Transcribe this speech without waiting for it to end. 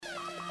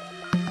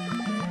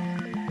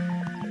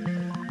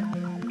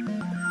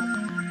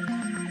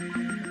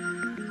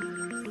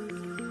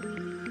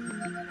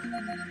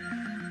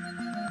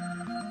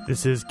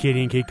This is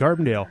Katie and Kate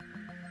Carbondale.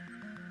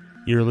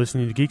 You're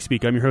listening to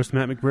Geekspeak. I'm your host,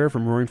 Matt McBrayer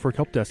from Roaring Fork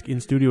Help Desk,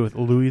 in studio with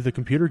Louie the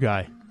computer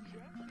guy.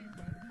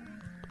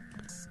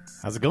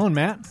 How's it going,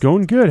 Matt?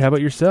 Going good. How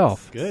about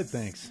yourself? Good,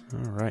 thanks.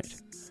 All right.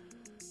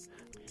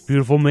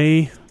 Beautiful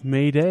May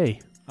Day.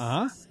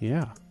 Uh-huh.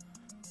 Yeah.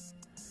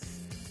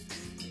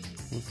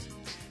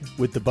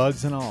 With the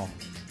bugs and all.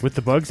 With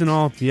the bugs and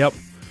all, yep.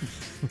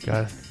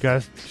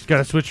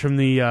 Gotta switch from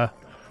the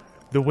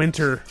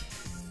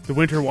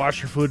winter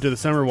washer fluid to the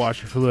summer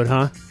washer fluid,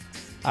 huh?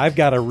 I've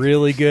got a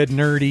really good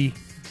nerdy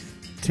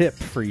tip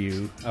for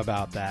you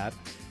about that.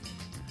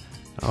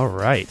 All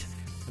right.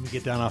 Let me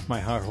get down off my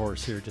high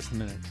horse here just a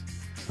minute.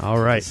 All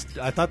right.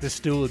 I thought this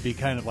stool would be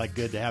kind of like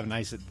good to have a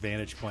nice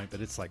vantage point,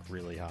 but it's like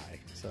really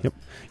high. So. Yep.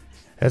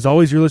 As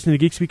always, you're listening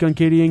to Geekspeak on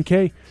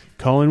KDNK.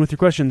 Call in with your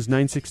questions,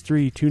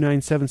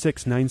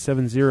 963-2976,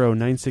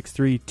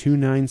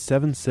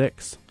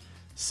 970-963-2976.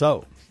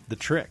 So, the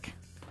trick.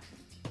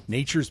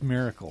 Nature's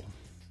miracle.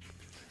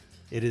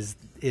 It is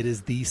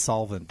the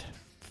solvent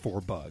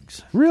for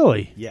bugs.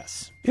 Really?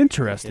 Yes.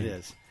 Interesting. It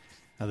is.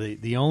 Now,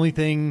 the only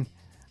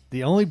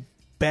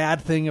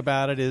bad thing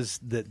about it is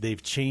that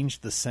they've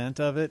changed the scent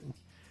of it.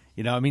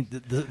 You know, I mean,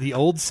 the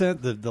old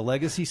scent, the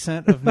legacy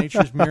scent of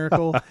Nature's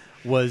Miracle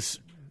was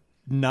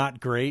not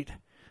great,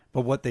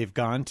 but what they've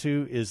gone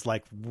to is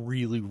like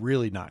really,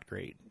 really not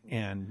great.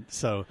 And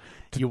so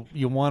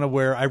you want to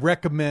wear, I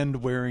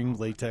recommend wearing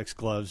latex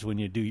gloves when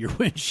you do your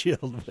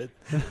windshield with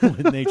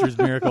Nature's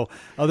Miracle.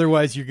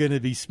 Otherwise, you're going to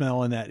be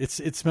smelling that.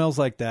 It smells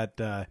like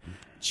that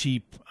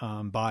cheap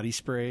body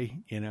spray,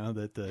 you know,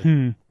 that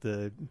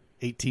the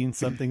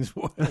 18-somethings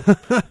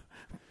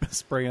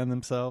spray on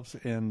themselves.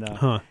 And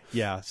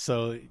yeah,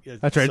 so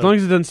that's right. As long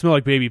as it doesn't smell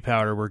like baby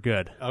powder, we're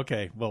good.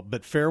 Okay, well,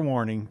 but fair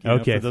warning.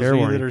 Okay, for those of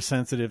you that are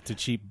sensitive to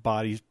cheap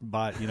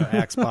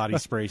Axe body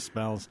spray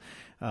smells,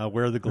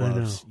 wear the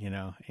gloves. You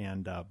know,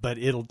 and but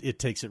it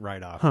takes it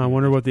right off. I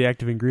wonder what the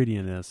active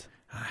ingredient is.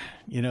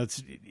 You know,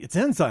 it's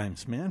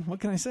enzymes, man. What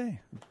can I say?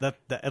 That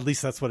at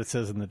least that's what it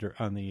says on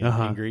the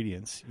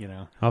ingredients. You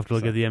know, I'll have to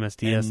look at the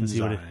MSDS and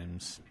see what it.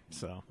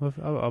 So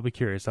I'll be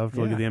curious. I'll have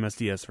to look at the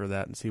MSDS for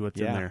that and see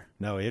what's in there.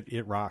 No,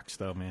 it rocks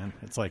though, man.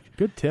 It's like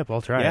good tip.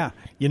 I'll try. Yeah,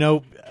 you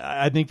know,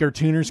 I think our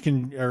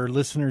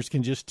listeners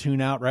can just tune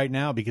out right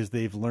now because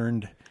they've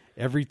learned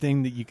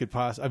everything that you could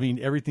possibly. I mean,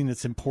 everything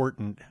that's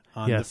important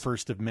on the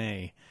 1st of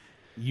May.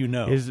 You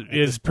know,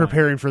 is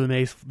preparing for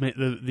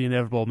the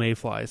inevitable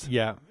mayflies.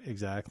 Yeah,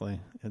 exactly.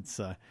 It's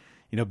you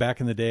know,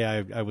 back in the day,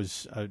 I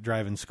was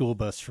driving school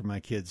bus for my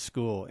kids'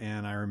 school,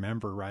 and I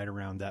remember right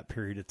around that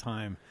period of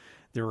time,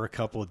 there were a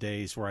couple of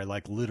days where I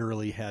like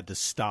literally had to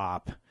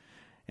stop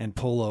and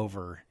pull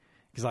over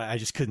because I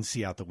just couldn't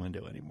see out the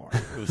window anymore.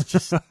 It was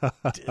just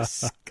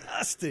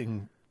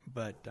disgusting.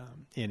 But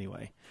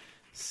anyway,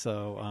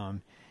 so.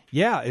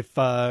 Yeah, if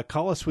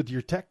call us with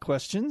your tech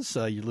questions.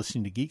 You're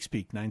listening to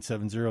Geekspeak,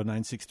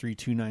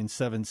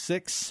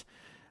 970-963-2976.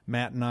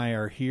 Matt and I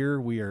are here.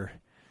 We are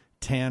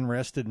tan,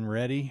 rested, and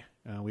ready.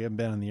 We haven't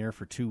been on the air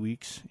for 2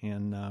 weeks,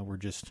 and we're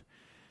just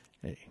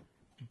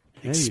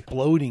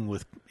exploding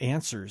with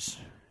answers.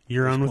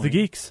 You're on with the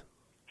Geeks.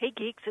 Hey,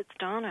 Geeks, it's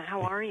Donna.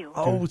 How are you?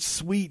 Oh,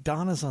 sweet.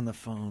 Donna's on the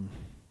phone.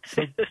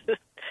 So...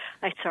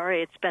 I'm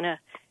sorry. It's been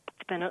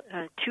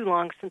too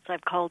long since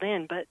I've called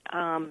in, but...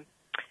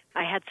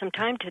 I had some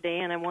time today,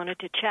 and I wanted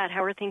to chat.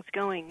 How are things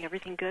going?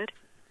 Everything good?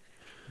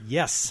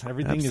 Yes,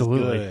 everything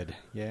Absolutely. is good.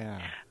 Yeah.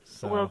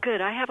 So. Well,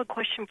 good. I have a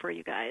question for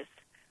you guys.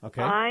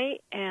 Okay. I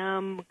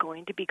am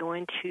going to be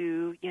going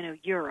to,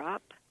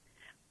 Europe,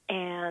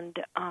 and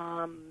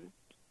I'm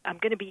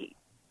going to be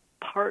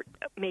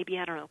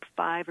maybe,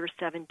 5 or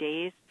 7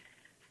 days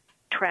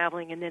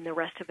traveling, and then the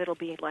rest of it will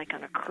be like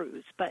on a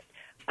cruise. But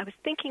I was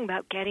thinking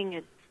about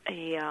getting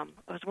I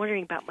was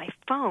wondering about my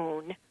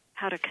phone,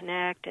 how to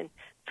connect, and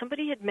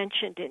somebody had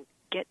mentioned to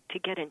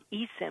get an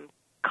eSIM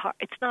card.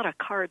 It's not a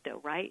card,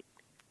 though, right?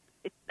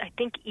 I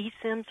think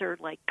eSIMs are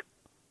like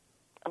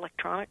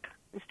electronic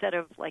instead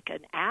of like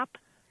an app.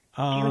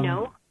 Do you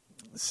know?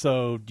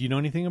 So, do you know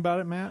anything about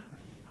it, Matt?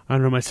 I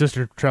don't know. My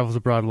sister travels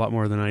abroad a lot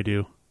more than I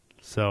do,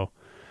 so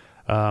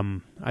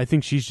I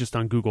think she's just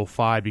on Google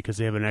Fi because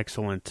they have an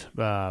excellent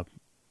that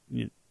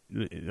kind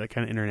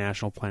of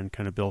international plan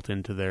kind of built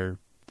into their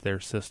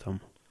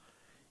system.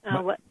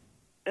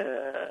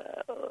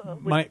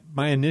 My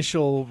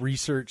initial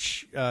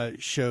research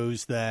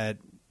shows that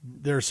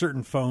there are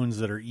certain phones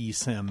that are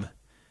eSIM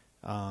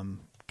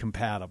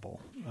compatible.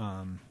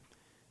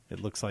 It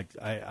looks like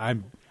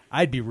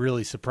I'd be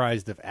really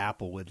surprised if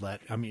Apple would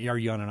let. I mean, are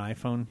you on an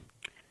iPhone?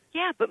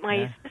 Yeah, but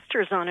my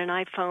sister's on an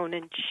iPhone,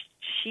 and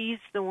she's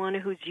the one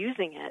who's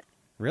using it.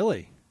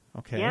 Really?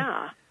 Okay.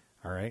 Yeah.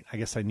 All right. I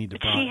guess I need to.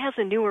 But she has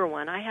a newer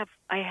one. I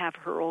have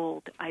her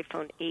old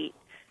iPhone 8.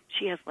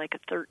 She has like a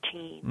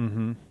 13.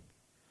 Mm-hmm.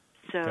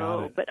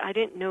 So, but I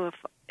didn't know if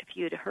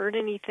you had heard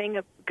anything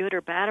of good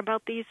or bad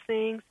about these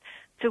things.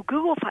 So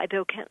Google Fi,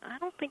 though, can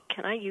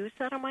I use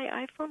that on my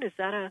iPhone? Is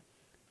that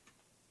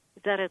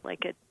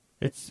like a?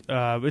 It's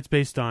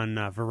based on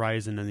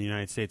Verizon in the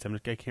United States. I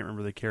can't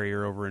remember the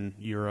carrier over in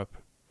Europe.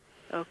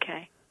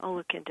 Okay. I'll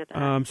look into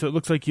that. So it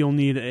looks like you'll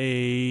need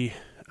a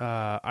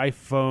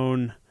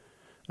iPhone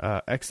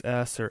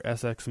XS or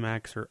SX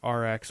Max or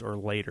RX or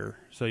later.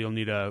 So you'll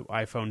need a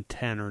iPhone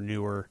 10 or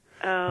newer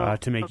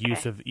to make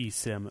use of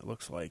eSIM, it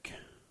looks like.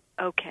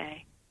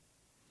 Okay.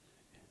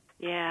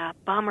 Yeah,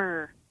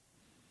 bummer.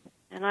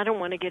 And I don't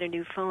want to get a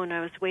new phone.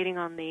 I was waiting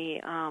on the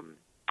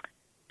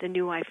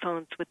new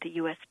iPhones with the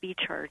USB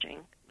charging.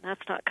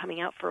 That's not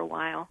coming out for a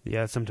while.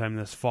 Yeah, sometime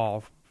this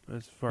fall,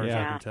 as far as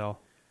I can tell.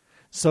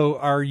 So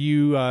are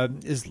you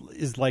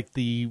is like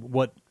the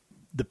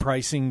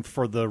pricing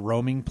for the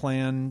roaming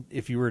plan,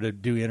 if you were to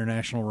do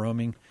international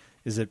roaming,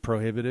 is it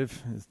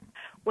prohibitive?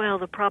 Well,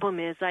 the problem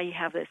is I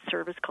have this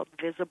service called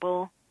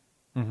Visible,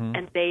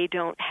 and they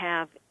don't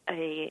have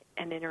an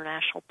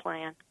international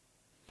plan.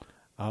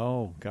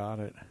 Oh, got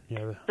it.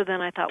 Yeah. So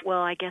then I thought,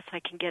 well, I guess I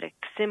can get a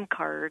SIM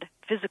card,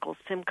 physical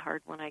SIM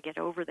card when I get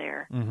over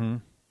there. Mm-hmm.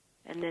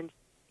 And then,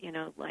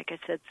 like I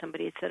said,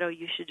 somebody had said, oh,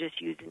 you should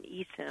just use an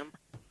eSIM.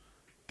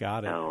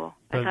 Got it. So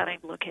I thought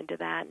I'd look into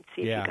that and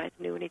see if you guys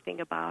knew anything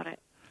about it.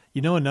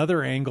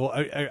 Another angle,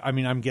 I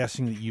mean, I'm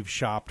guessing that you've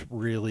shopped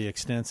really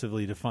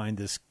extensively to find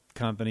this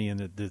company, and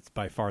it's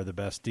by far the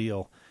best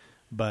deal.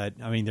 But,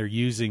 I mean, they're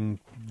using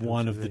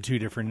one of the two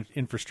different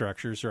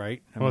infrastructures,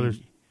 right?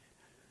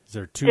 Is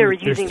there two? They're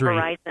using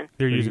Verizon.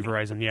 They're using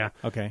Verizon, yeah.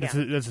 Okay.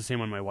 That's the same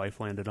one my wife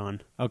landed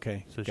on.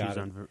 Okay. So she's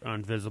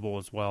on Visible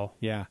as well.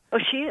 Yeah. Oh,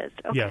 she is?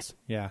 Okay. Yes.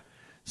 Yeah.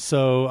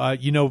 So, I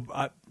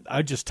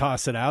just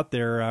toss it out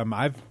there.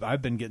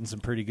 I've been getting some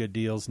pretty good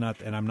deals,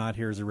 and I'm not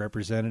here as a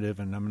representative,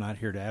 and I'm not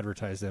here to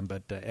advertise them,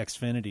 but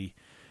Xfinity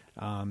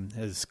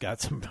has got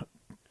some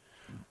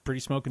pretty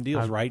smoking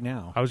deals right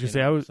now. I was going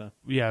to say,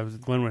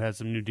 Glenwood had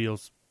some new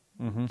deals,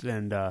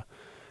 and I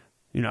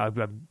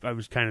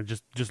was kind of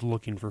just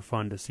looking for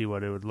fun to see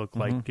what it would look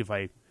like if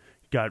I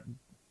got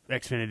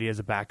Xfinity as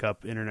a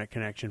backup internet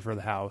connection for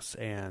the house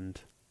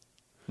and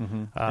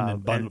then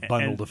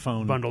bundle the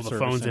phones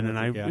in,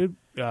 and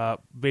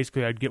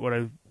basically I'd get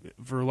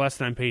for less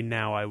than I'm paying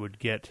now. I would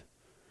get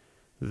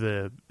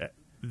that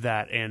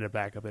and a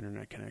backup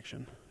internet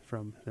connection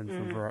from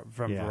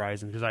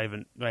Verizon, because I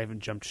haven't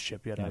jumped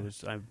ship yet. Yeah.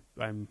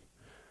 I'm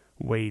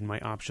weighing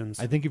my options.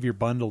 I think if you're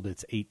bundled,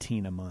 it's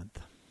 $18 a month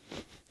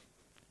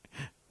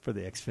for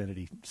the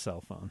Xfinity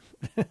cell phone.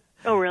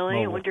 Oh, really?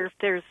 Mobile. I wonder if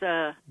there's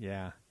a...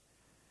 Yeah.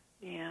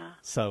 Yeah.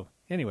 So,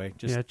 anyway,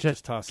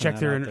 just tossing check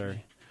that their out there.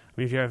 I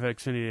mean, if you have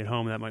Xfinity at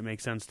home, that might make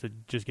sense to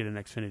just get an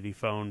Xfinity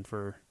phone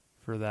for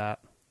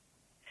that.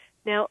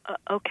 Now,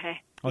 okay.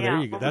 Oh, there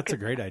you go. That's a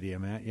great idea,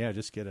 Matt. Yeah,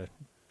 just get a,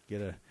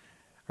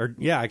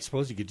 I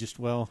suppose you could just,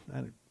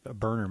 a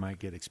burner might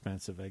get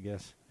expensive, I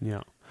guess.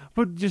 Yeah.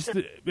 But just,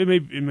 it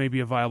may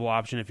be a viable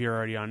option if you're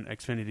already on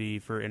Xfinity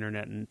for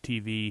internet and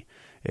TV.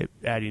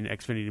 Adding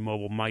Xfinity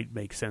Mobile might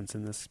make sense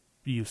in this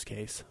use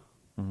case.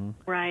 Mm-hmm.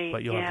 Right,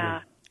 but you'll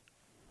have to...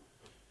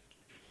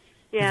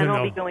 Yeah, and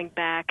I'll be going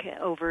back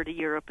over to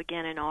Europe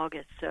again in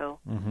August, so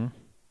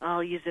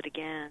I'll use it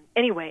again.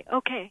 Anyway,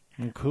 okay.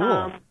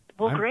 Cool.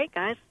 Great,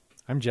 guys.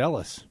 I'm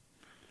jealous.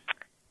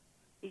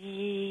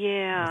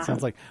 Yeah. It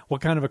sounds like,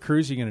 what kind of a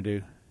cruise are you going to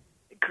do?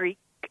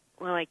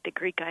 Like the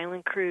Greek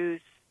island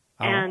cruise.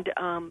 Oh. And,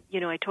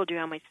 I told you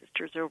how my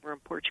sister's over in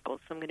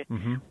Portugal, so we're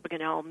going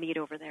to all meet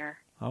over there.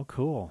 Oh,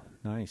 cool.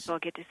 Nice. So I'll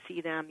get to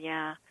see them,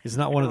 yeah. It's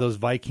not one of those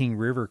Viking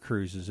River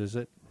cruises, is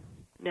it?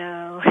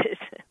 No.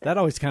 That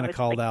always kind of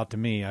called out to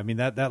me. I mean,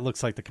 that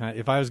looks like the kind.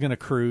 If I was going to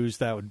cruise,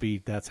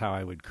 that's how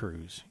I would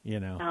cruise.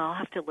 I'll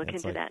have to look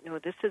into that. No,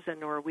 this is a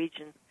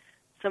Norwegian.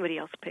 Somebody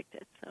else picked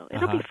it, so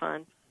it'll be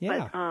fun.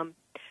 Yeah. But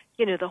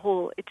the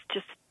whole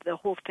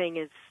thing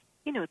is,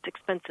 it's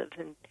expensive,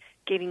 and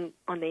getting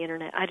on the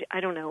internet. I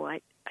don't know.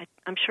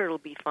 I'm sure it'll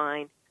be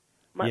fine.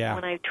 When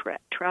I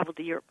traveled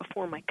to Europe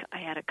before, I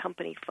had a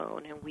company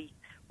phone, and we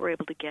were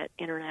able to get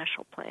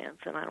international plans,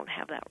 and I don't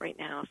have that right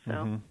now. So.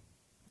 Mm-hmm.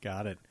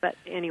 Got it. But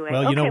anyway,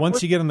 well,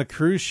 once you get on the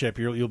cruise ship,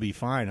 you'll be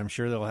fine. I'm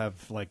sure they'll have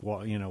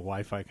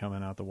Wi-Fi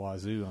coming out the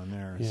wazoo on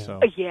there. Yeah. So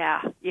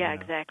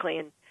exactly,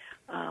 and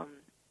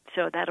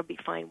so that'll be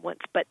fine once.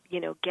 But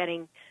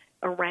getting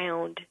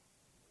around,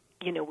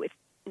 with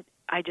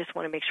I just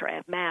want to make sure I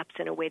have maps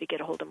and a way to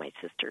get a hold of my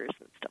sisters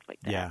and stuff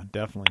like that. Yeah,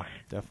 definitely.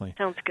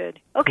 Sounds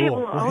good. Okay,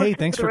 cool. Well, hey,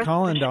 thanks for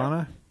calling,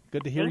 Donna.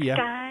 Good to hear you.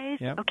 Thanks, guys.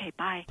 Yep. Okay,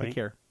 bye. Take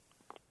care.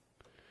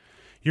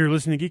 You're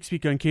listening to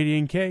Geekspeak on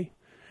KDNK.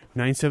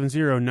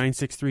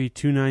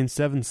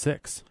 970-963-2976.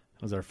 That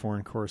was our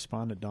foreign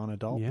correspondent, Donna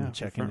Dalton,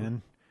 checking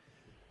in.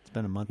 It's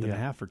been a month and a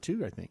half or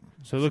two, I think.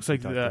 So it looks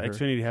like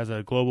Xfinity has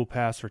a global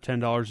pass for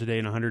 $10 a day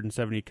in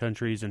 170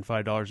 countries and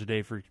 $5 a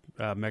day for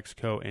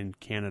Mexico and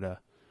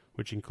Canada,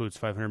 which includes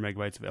 500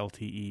 megabytes of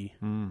LTE.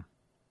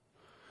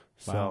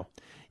 So, wow.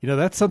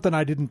 That's something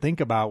I didn't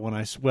think about when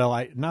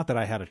not that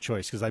I had a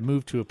choice, because I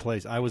moved to a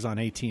place. I was on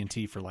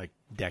AT&T for like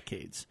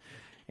decades.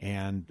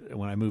 And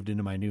when I moved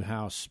into my new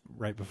house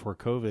right before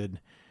COVID,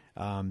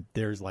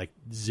 there's like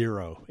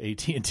zero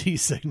AT&T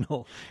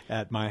signal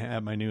at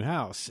my new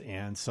house,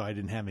 and so I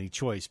didn't have any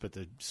choice but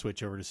to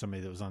switch over to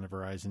somebody that was on the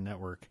Verizon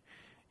network.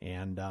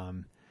 And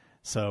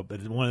So,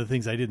 but one of the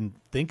things I didn't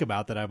think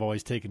about that I've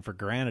always taken for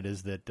granted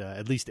is that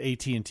at least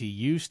AT&T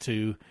used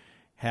to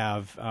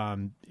have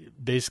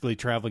basically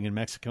traveling in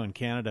Mexico and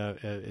Canada.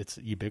 It's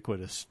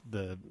ubiquitous.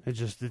 The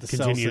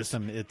cell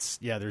system.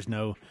 There's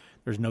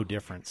no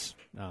difference.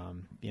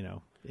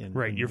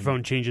 Your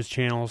phone changes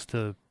channels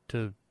to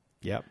the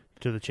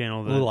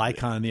channel. The little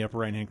icon in the upper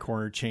right hand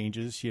corner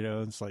changes.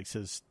 It's like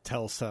says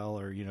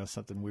Telcel or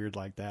something weird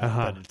like that,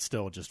 but it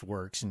still just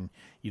works, and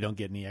you don't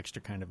get any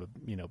extra kind of a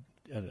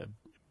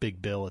big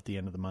bill at the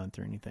end of the month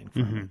or anything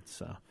from it.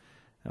 So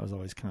that was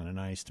always kind of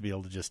nice to be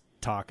able to just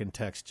talk and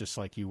text just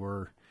like you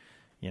were.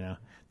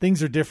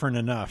 Things are different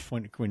enough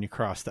when you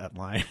cross that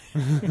line.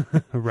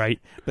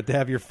 Right. But to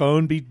have your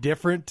phone be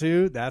different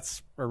too,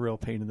 that's a real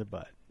pain in the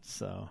butt.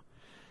 So,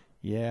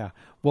 yeah.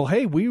 Well,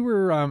 hey, we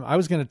were, I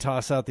was going to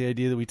toss out the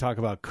idea that we talk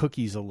about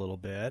cookies a little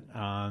bit.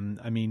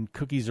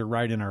 Cookies are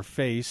right in our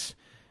face.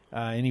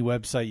 Any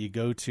website you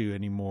go to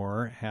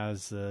anymore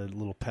has a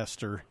little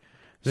pester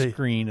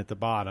screen at the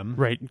bottom.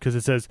 Right, because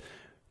it says,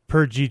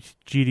 per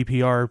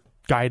GDPR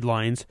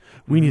guidelines,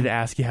 we need to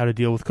ask you how to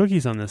deal with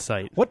cookies on this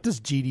site. What does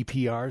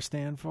GDPR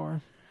stand for?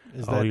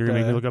 You're going to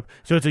make me look up.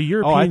 So it's a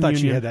European I thought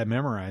Union. you had that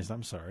memorized.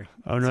 I'm sorry.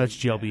 Oh, no, that's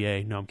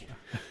GLBA. No, I'm kidding.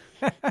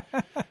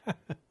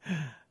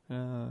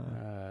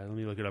 Let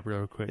me look it up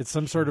real quick. It's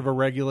some sort of a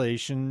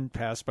regulation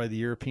passed by the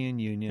European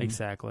Union.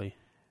 Exactly.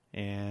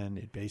 And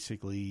it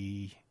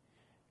basically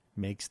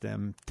makes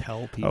them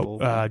tell people.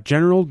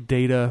 General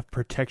Data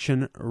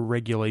Protection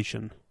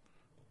Regulation.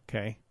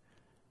 Okay.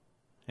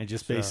 It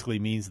just basically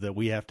means that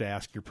we have to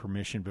ask your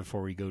permission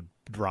before we go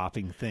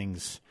dropping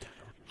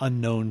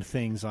unknown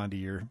things onto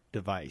your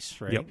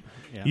device, right? Yep.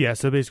 Yeah,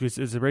 so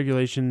basically it's a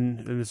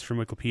regulation, and this is from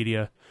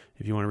Wikipedia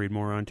if you want to read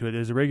more onto it.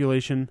 There's a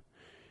regulation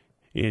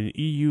in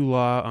EU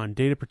law on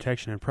data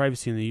protection and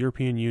privacy in the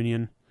European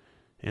Union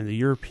and the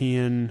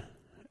European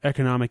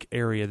Economic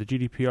Area. The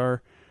GDPR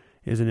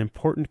is an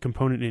important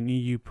component in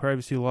EU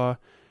privacy law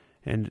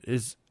and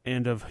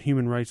of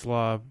human rights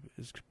law.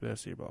 Blah,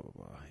 blah,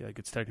 blah. Yeah, it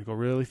gets technical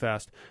really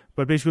fast.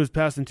 But basically it was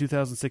passed in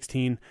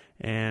 2016,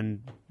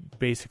 and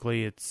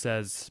basically it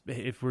says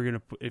if you're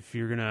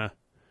gonna,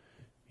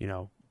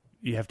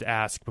 you have to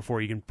ask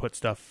before you can put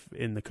stuff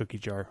in the cookie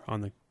jar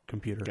on the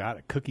computer. Got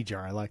it. Cookie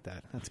jar. I like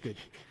that. That's good.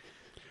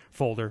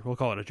 Folder. We'll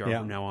call it a jar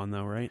from now on,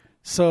 though, right?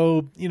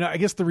 So, I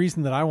guess the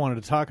reason that I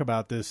wanted to talk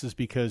about this is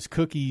because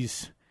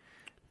cookies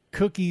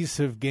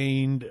have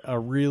gained a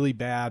really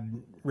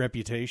bad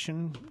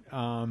reputation,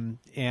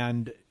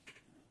 and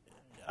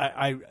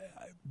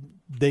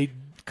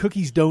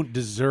cookies don't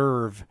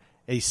deserve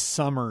a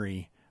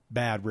summary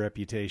bad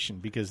reputation,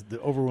 because the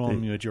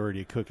overwhelming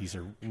majority of cookies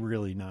are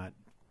really not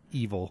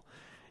evil.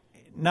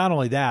 Not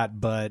only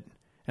that, but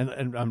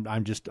and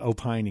I'm just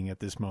opining at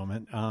this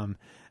moment.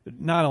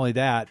 Not only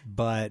that,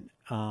 but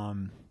what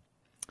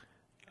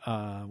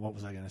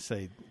was I going to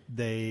say?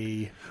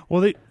 They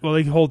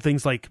hold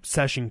things like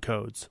session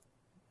codes,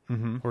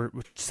 or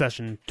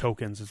session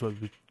tokens is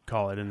what we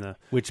call it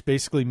which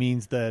basically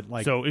means that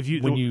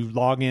when you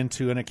log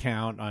into an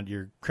account on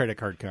your credit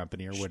card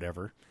company or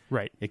whatever,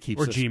 right? It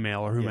keeps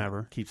Gmail or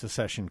whomever keeps a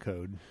session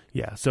code.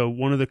 Yeah. So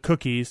one of the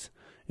cookies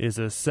is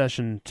a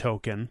session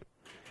token,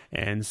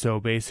 and so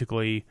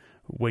basically,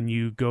 when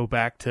you go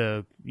back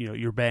to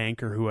your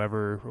bank or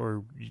whoever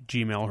or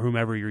Gmail or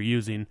whomever you're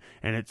using,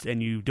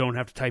 and you don't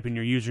have to type in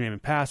your username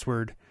and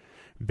password,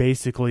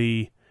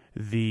 basically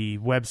the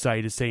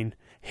website is saying,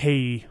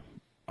 "Hey,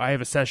 I have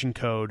a session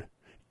code.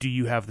 Do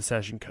you have the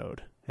session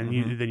code?" And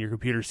then your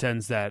computer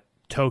sends that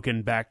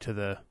token back to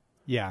the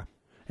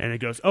and it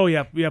goes, "Oh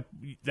yeah,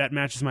 that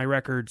matches my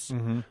records.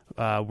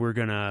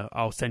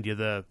 I'll send you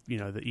the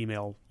the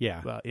email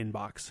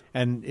inbox."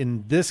 And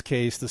in this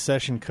case, the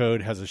session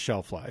code has a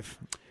shelf life.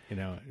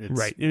 It's,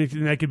 right,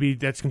 and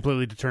that's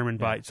completely determined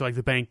by. So like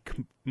the bank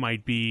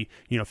might be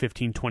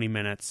 15, 20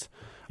 minutes.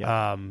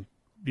 Yeah.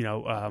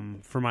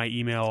 For my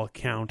email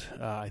account,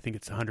 I think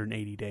it's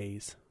 180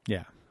 days.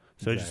 Yeah.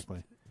 So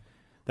exactly.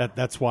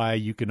 That's why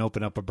you can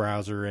open up a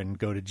browser and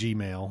go to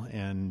Gmail,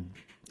 and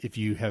if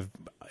you have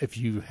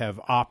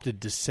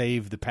opted to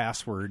save the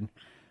password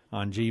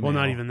on Gmail. Well,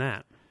 not even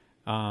that.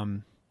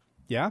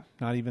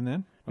 Not even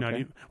then.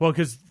 Okay.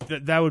 Because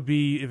that would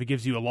be if it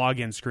gives you a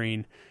login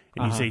screen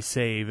and you say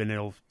save, and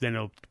it'll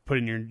put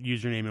in your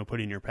username, it'll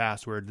put in your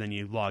password, then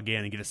you log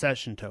in and get a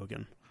session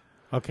token.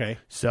 Okay.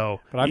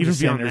 So, but I'm just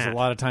saying, there's a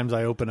lot of times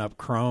I open up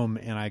Chrome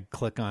and I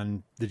click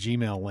on the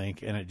Gmail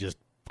link and it just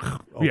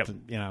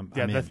open,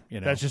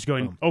 that's just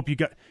going. Boom. Oh,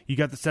 you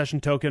got the session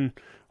token.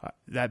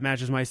 That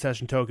matches my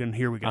session token.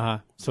 Here we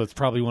go. So it's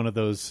probably one of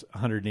those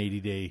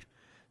 180-day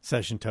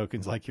session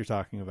tokens like you're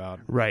talking about.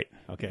 Right.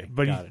 Okay.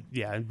 But got it.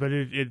 Yeah, but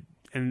it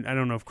and I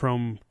don't know if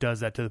Chrome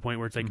does that to the point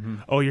where it's like,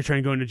 oh, you're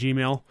trying to go into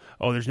Gmail.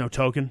 Oh, there's no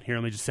token. Here,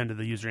 let me just send it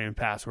the username and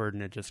password,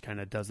 and it just kind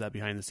of does that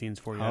behind the scenes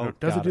for you.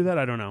 Does it do that?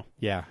 I don't know.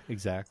 Yeah,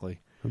 exactly.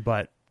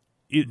 But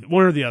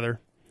one or the other.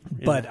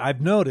 But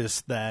I've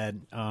noticed that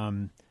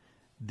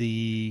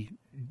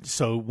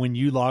so when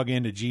you log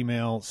into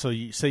Gmail, so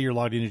you say you're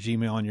logged into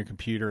Gmail on your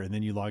computer, and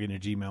then you log into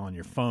Gmail on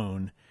your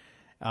phone,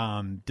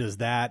 Does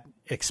that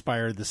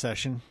expire the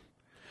session?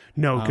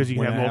 No, because you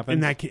can when have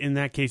it in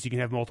that case you can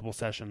have multiple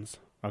sessions.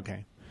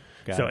 Okay.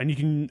 And you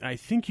can, I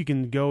think you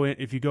can go in,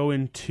 if you go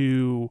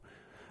into,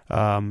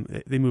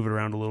 they move it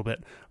around a little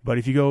bit, but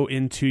if you go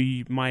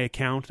into my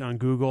account on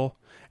Google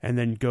and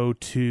then go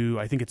to,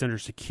 I think it's under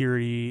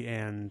security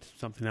and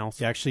something else.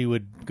 You actually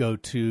would go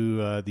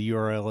to the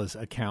URL is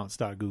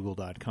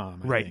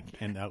accounts.google.com, right? Think,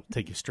 and that'll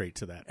take you straight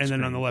to that. And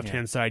screen. then on the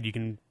left-hand side, you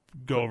can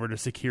go over to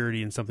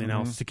security and something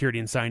else, security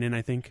and sign in,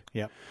 I think.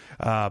 Yep.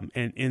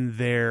 And in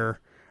there,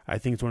 I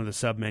think it's one of the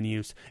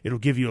sub-menus, it'll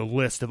give you a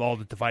list of all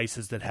the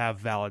devices that have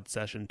valid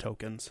session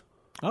tokens.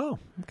 Oh,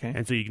 okay.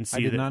 And so you can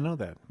see I did not know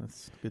that.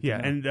 That's good to know.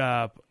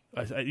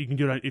 And you can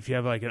do it if you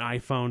have like an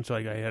iPhone. So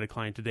like I had a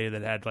client today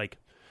that had like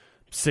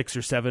 6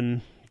 or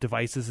 7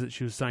 devices that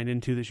she was signed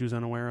into that she was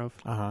unaware of.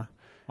 Uh-huh.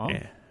 Oh,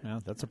 yeah. Yeah,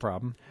 that's a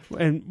problem.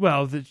 And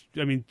well, it was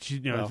an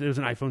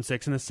iPhone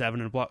 6 and a 7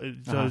 and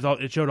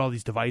it showed all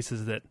these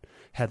devices that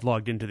had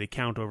logged into the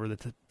account over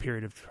the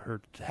period of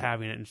her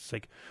having it. And it's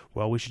like,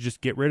 well, we should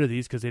just get rid of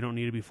these because they don't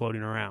need to be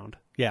floating around.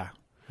 Yeah.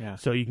 Yeah.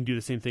 So you can do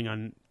the same thing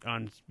on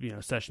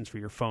sessions for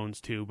your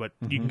phones too, but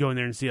you can go in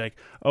there and see like,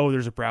 oh,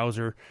 there's a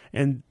browser,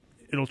 and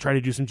it'll try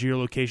to do some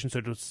geolocation. So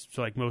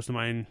like most of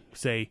mine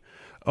say,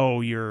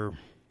 oh, your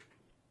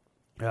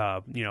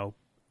Mozilla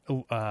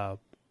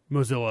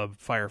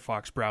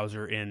Firefox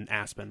browser in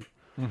Aspen,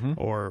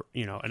 or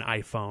an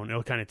iPhone.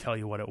 It'll kind of tell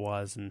you what it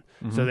was, and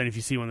so then if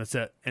you see one that's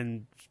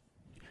and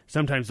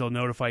sometimes they'll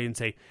notify you and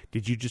say,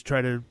 did you just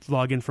try to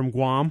log in from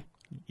Guam?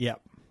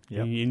 Yep.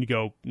 And you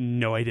go,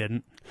 no, I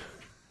didn't.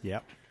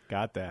 Yep,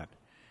 got that.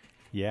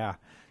 Yeah.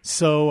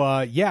 So,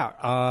 I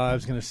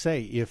was going to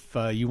say, if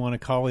you want to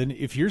call in,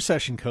 if your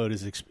session code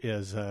is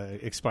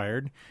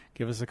expired,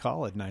 give us a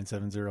call at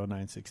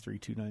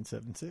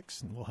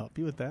 970-963-2976, and we'll help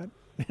you with that.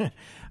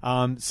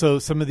 So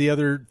some of the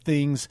other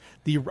things,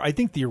 I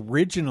think the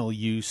original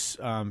use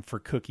for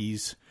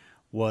cookies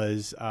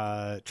was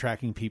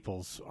tracking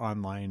people's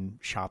online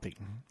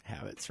shopping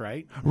habits,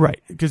 right?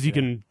 Right, because you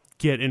can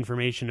get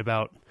information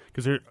about,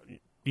 because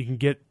you can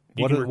get...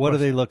 What are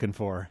they looking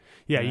for?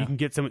 Yeah, you can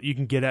get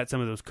at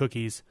some of those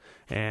cookies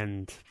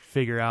and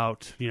figure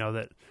out,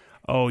 that,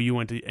 oh, you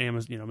went to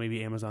Amazon,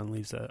 maybe Amazon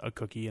leaves a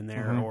cookie in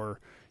there, or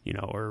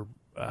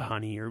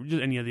honey, or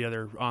just any of the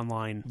other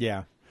online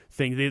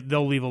thing.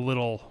 They'll leave a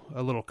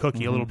little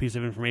cookie, a little piece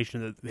of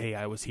information that, hey,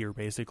 I was here,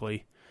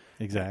 basically.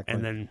 Exactly.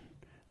 And then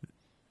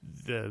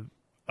the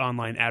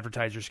online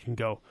advertisers can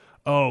go,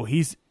 oh,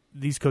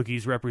 these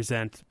cookies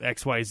represent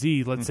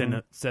XYZ. Let's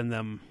send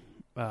them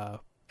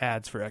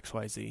ads for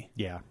XYZ.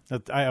 Yeah.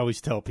 I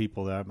always tell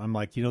people that. I'm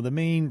like, the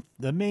main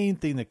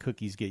thing that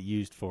cookies get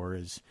used for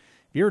is,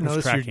 you ever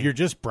notice you're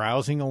just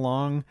browsing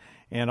along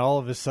and all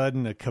of a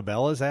sudden a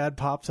Cabela's ad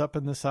pops up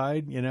in the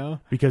side,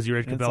 Because you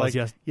read Cabela's, like,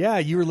 yes. Yeah,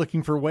 you were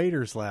looking for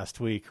waiters last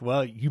week.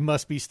 Well, you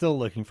must be still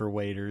looking for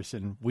waiters,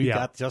 and we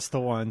got just the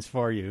ones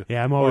for you.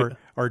 Yeah, I'm always...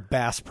 Or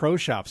Bass Pro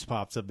Shops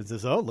pops up and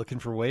says, oh, looking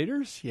for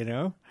waiters,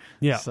 Yeah.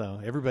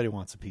 So everybody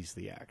wants a piece of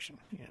the action.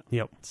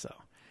 Yep. So,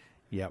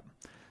 yep.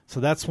 So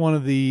that's one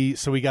of the.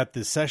 So we got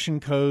the session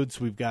codes.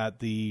 We've got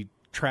the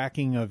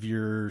tracking of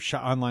your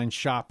online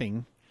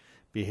shopping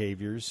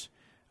behaviors.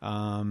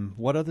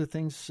 What other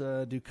things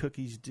do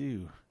cookies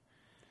do?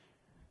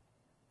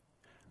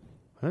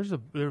 There's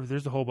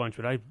a whole bunch,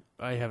 but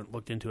I haven't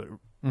looked into it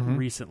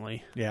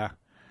recently. Yeah.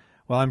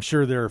 Well, I'm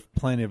sure there are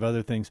plenty of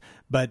other things,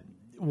 but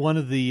one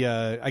of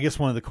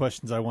the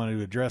questions I wanted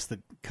to address that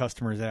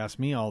customers ask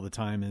me all the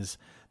time is,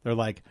 they're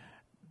like,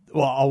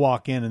 well, I'll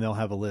walk in and they'll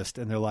have a list,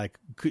 and they're like,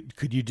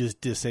 could you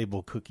just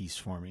disable cookies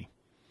for me?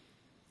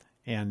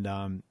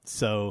 And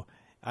so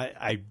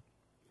I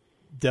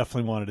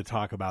definitely wanted to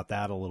talk about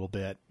that a little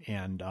bit,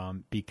 and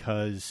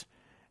because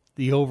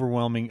the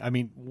overwhelming,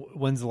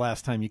 when's the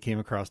last time you came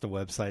across a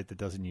website that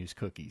doesn't use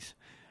cookies?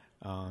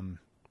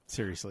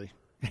 Seriously.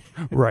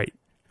 Right.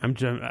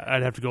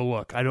 I'd have to go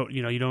look. I don't,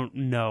 you don't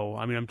know.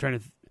 I'm trying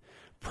to,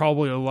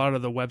 probably a lot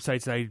of the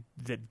websites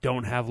that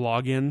don't have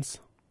logins,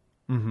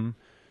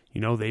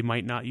 they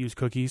might not use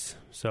cookies.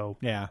 So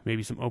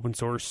maybe some open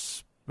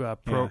source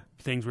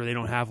things where they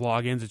don't have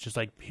logins. It's just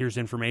like, here's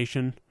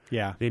information.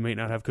 Yeah. They might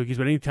not have cookies,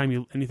 but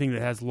anything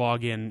that has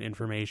login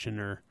information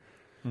or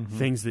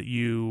things that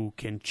you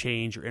can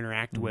change or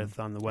interact with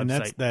on the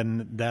website.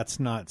 And that's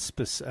not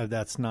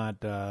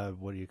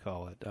what do you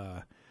call it?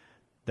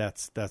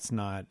 That's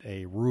not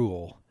a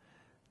rule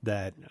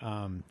that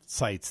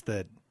sites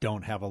that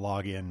don't have a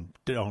login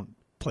don't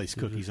place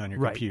cookies on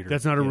your computer.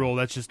 That's not a rule.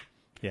 That's just,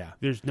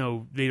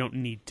 they don't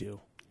need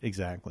to.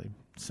 Exactly.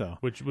 So,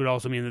 which would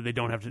also mean that they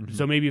don't have to.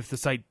 So maybe if the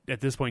site at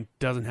this point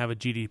doesn't have a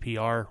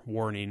GDPR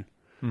warning,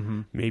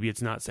 maybe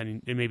it's not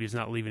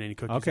leaving any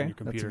cookies on your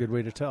computer. That's a good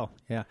way to tell.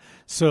 Yeah.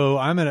 So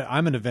I'm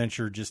gonna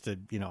venture just a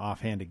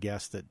offhand a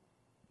guess that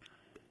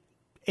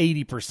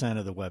 80%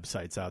 of the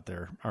websites out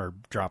there are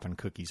dropping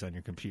cookies on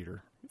your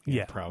computer.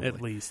 Probably.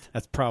 At least.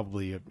 That's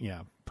probably a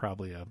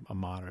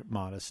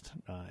modest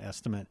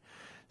estimate.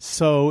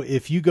 So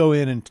if you go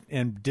in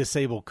and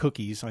disable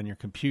cookies on your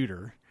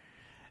computer,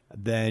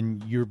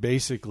 then you're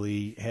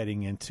basically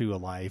heading into a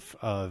life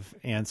of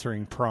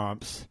answering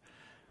prompts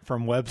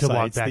from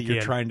websites that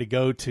you're trying to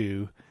go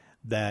to.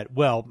 That,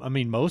 well, I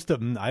mean, most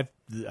of them, I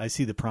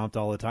see the prompt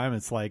all the time.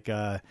 It's like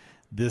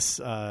this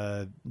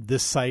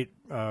site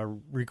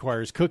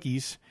requires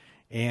cookies,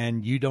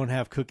 and you don't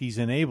have cookies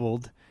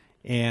enabled,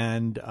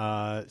 and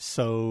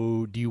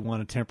so do you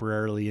want to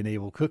temporarily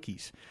enable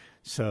cookies?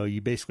 So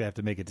you basically have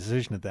to make a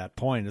decision at that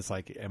point. It's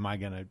like,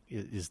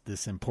 is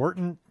this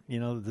important,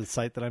 the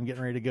site that I'm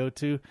getting ready to go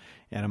to?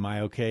 And am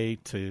I okay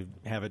to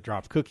have it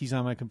drop cookies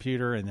on my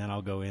computer, and then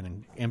I'll go in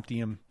and empty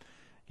them,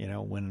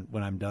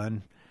 when I'm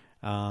done?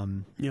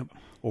 Yep.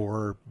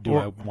 Or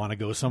I want to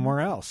go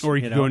somewhere else? Or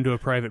you can go into a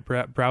private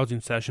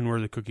browsing session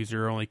where the cookies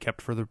are only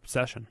kept for the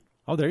session.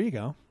 Oh, there you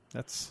go.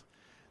 That's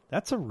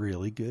a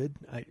really good.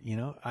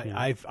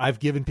 I've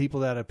given people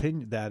that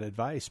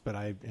advice, but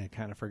I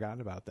kind of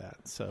forgotten about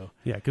that. So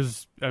yeah,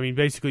 because I mean,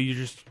 basically, you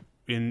just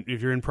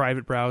if you're in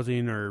private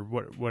browsing or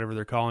whatever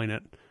they're calling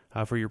it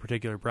for your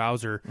particular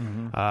browser,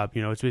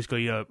 it's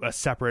basically a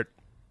separate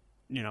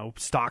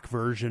stock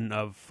version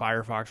of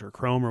Firefox or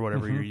Chrome or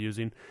whatever you're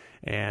using,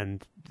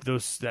 and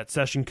that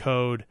session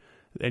code,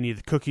 any of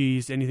the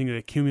cookies, anything that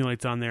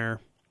accumulates on there,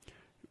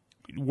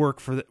 work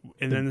for the.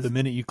 And then the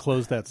minute you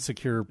close that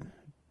secure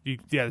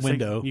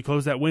window, you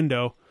close that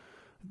window,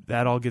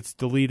 that all gets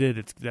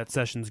deleted. That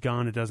session's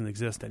gone. It doesn't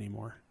exist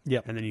anymore.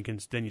 Yep. And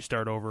then you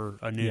start over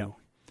anew. Yep.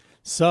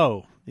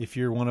 So if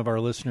you're one of our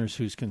listeners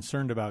who's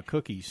concerned about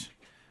cookies,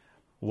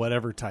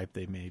 whatever type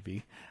they may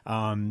be,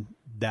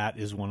 that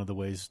is one of the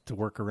ways to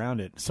work around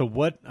it. So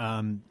what,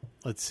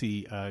 let's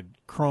see,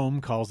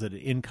 Chrome calls it an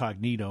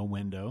incognito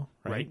window,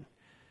 right?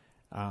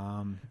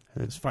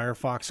 Does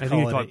Firefox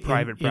call it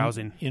private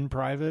browsing? In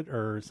private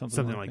or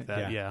something like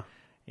that, yeah.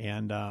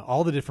 And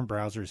all the different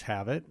browsers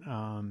have it.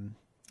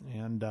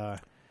 I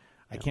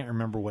can't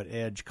remember what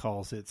Edge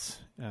calls it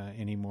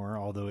anymore,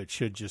 although it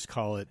should just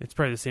call it. It's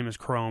probably the same as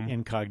Chrome.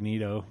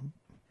 Incognito.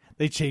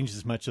 They changed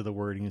as much of the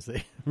wording as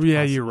they.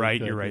 Yeah, you're right.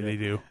 You're right. They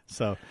do.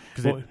 So,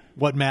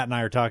 what Matt and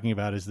I are talking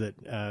about is that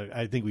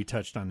I think we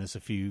touched on this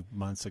a few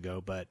months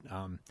ago, but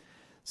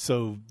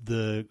so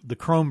the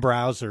Chrome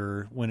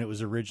browser, when it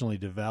was originally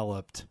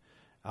developed,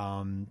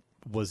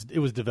 was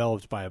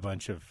developed by a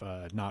bunch of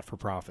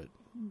not-for-profit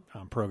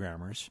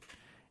programmers,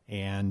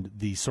 and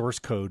the source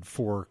code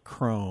for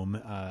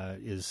Chrome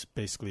is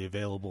basically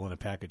available in a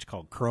package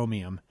called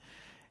Chromium.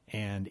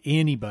 And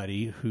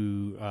anybody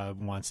who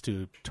wants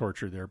to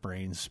torture their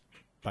brains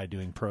by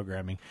doing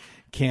programming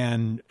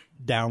can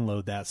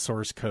download that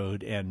source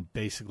code and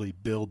basically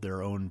build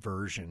their own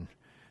version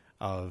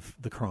of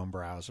the Chrome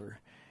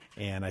browser.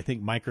 And I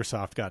think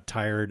Microsoft got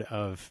tired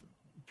of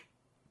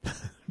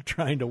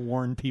trying to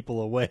warn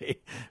people away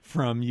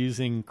from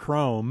using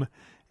Chrome,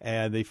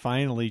 and they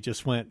finally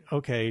just went,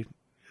 okay,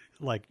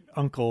 like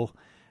Uncle,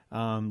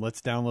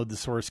 let's download the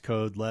source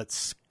code.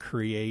 Let's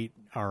create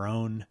our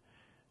own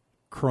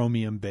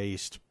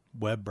Chromium-based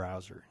web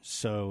browser.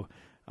 So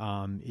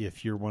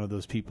if you're one of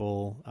those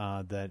people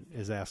that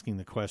is asking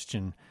the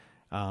question,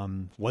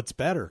 what's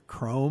better,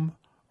 Chrome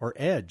or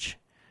Edge?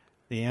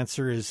 The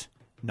answer is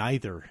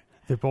neither.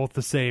 They're both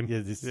the same.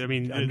 Yeah,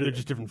 they're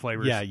just different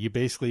flavors. Yeah, you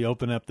basically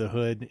open up the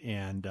hood,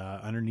 and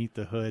underneath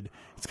the hood,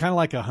 it's kind of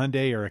like a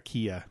Hyundai or a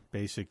Kia,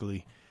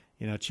 basically.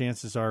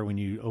 Chances are when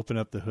you open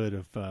up the hood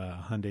of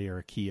a Hyundai or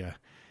a Kia,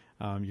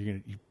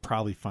 you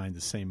probably find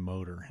the same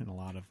motor in a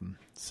lot of them.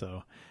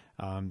 So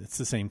it's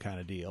the same kind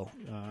of deal.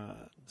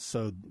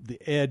 So the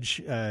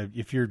Edge,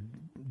 if you're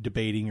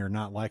debating or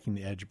not liking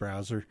the Edge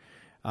browser,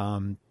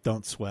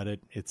 don't sweat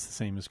it. It's the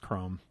same as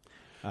Chrome.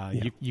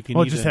 You can.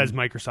 Well, it just has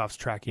Microsoft's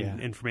tracking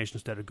information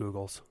instead of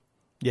Google's.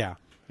 Yeah,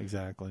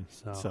 exactly.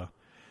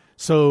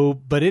 So,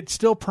 but it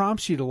still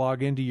prompts you to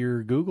log into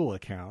your Google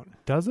account.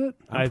 Does it?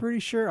 I'm pretty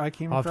sure I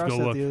came across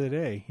that the other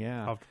day.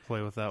 Yeah, I'll have to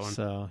play with that one.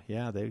 So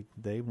yeah, they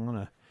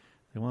want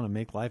to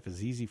make life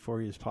as easy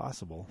for you as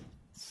possible.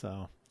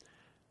 So.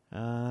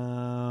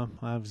 I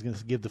was going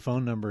to give the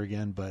phone number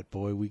again, but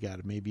boy, we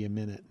got maybe a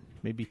minute,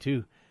 maybe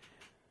two.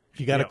 If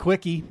you got a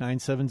quickie,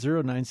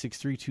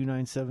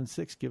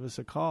 970-963-2976, give us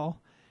a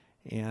call.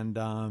 And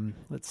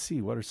let's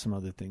see, what are some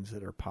other things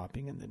that are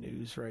popping in the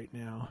news right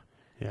now?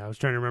 Yeah, I was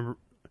trying to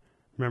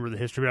remember the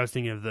history, but I was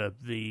thinking of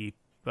the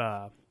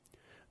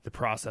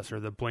processor,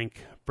 the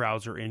Blink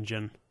browser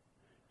engine,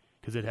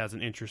 because it has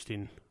an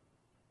interesting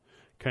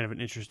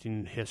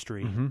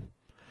history. Mm-hmm.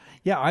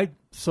 Yeah,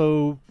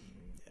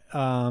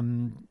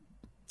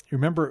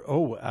 remember?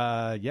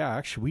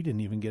 Actually, we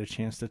didn't even get a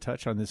chance to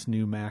touch on this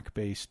new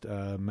Mac-based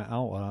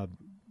ransomware.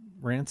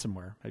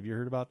 Have you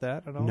heard about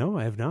that at all? No,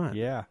 I have not.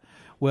 Yeah,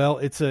 well,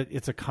 it's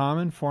a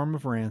common form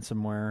of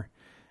ransomware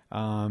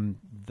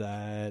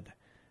that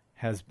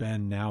has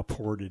been now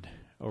ported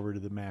over to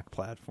the Mac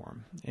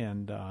platform,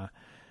 and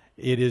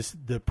it is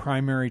the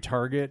primary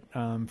target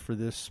for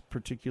this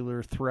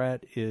particular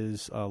threat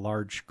is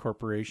large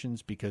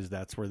corporations, because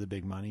that's where the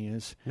big money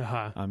is.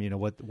 Uh-huh.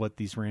 What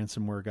these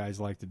ransomware guys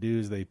like to do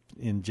is they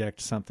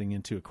inject something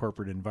into a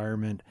corporate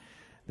environment.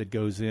 that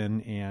goes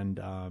in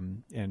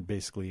and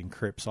basically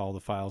encrypts all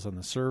the files on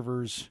the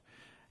servers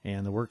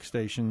and the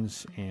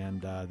workstations,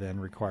 and then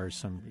requires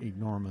some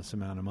enormous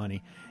amount of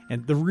money.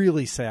 And the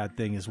really sad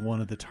thing is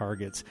one of the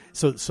targets.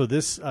 So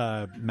this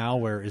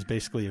malware is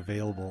basically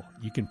available.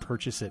 You can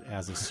purchase it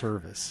as a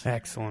service.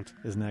 Excellent.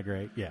 Isn't that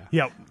great? Yeah.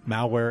 Yep.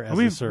 Malware as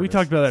a service. We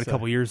talked about that a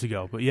couple years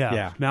ago, but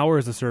yeah, malware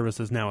as a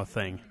service is now a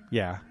thing.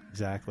 Yeah,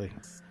 exactly.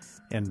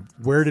 And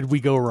where did we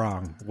go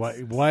wrong?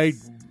 Why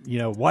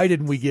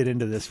didn't we get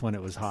into this when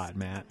it was hot,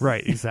 Matt?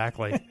 Right,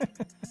 exactly.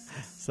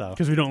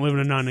 Because we don't live in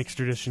a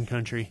non-extradition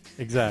country.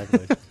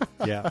 Exactly.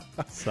 Yeah.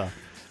 So,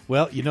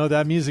 well, you know what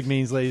that music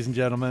means, ladies and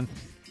gentlemen.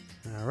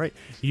 All right.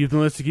 You've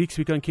been listening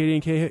to Geekspeak on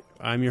KDNK.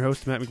 I'm your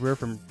host, Matt McBrayer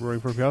from Roaring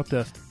Fork Help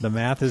Desk. The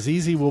math is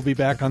easy. We'll be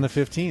back on the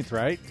 15th,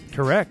 right?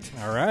 Correct.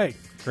 All right.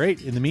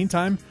 Great. In the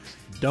meantime,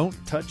 don't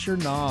touch your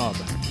knob.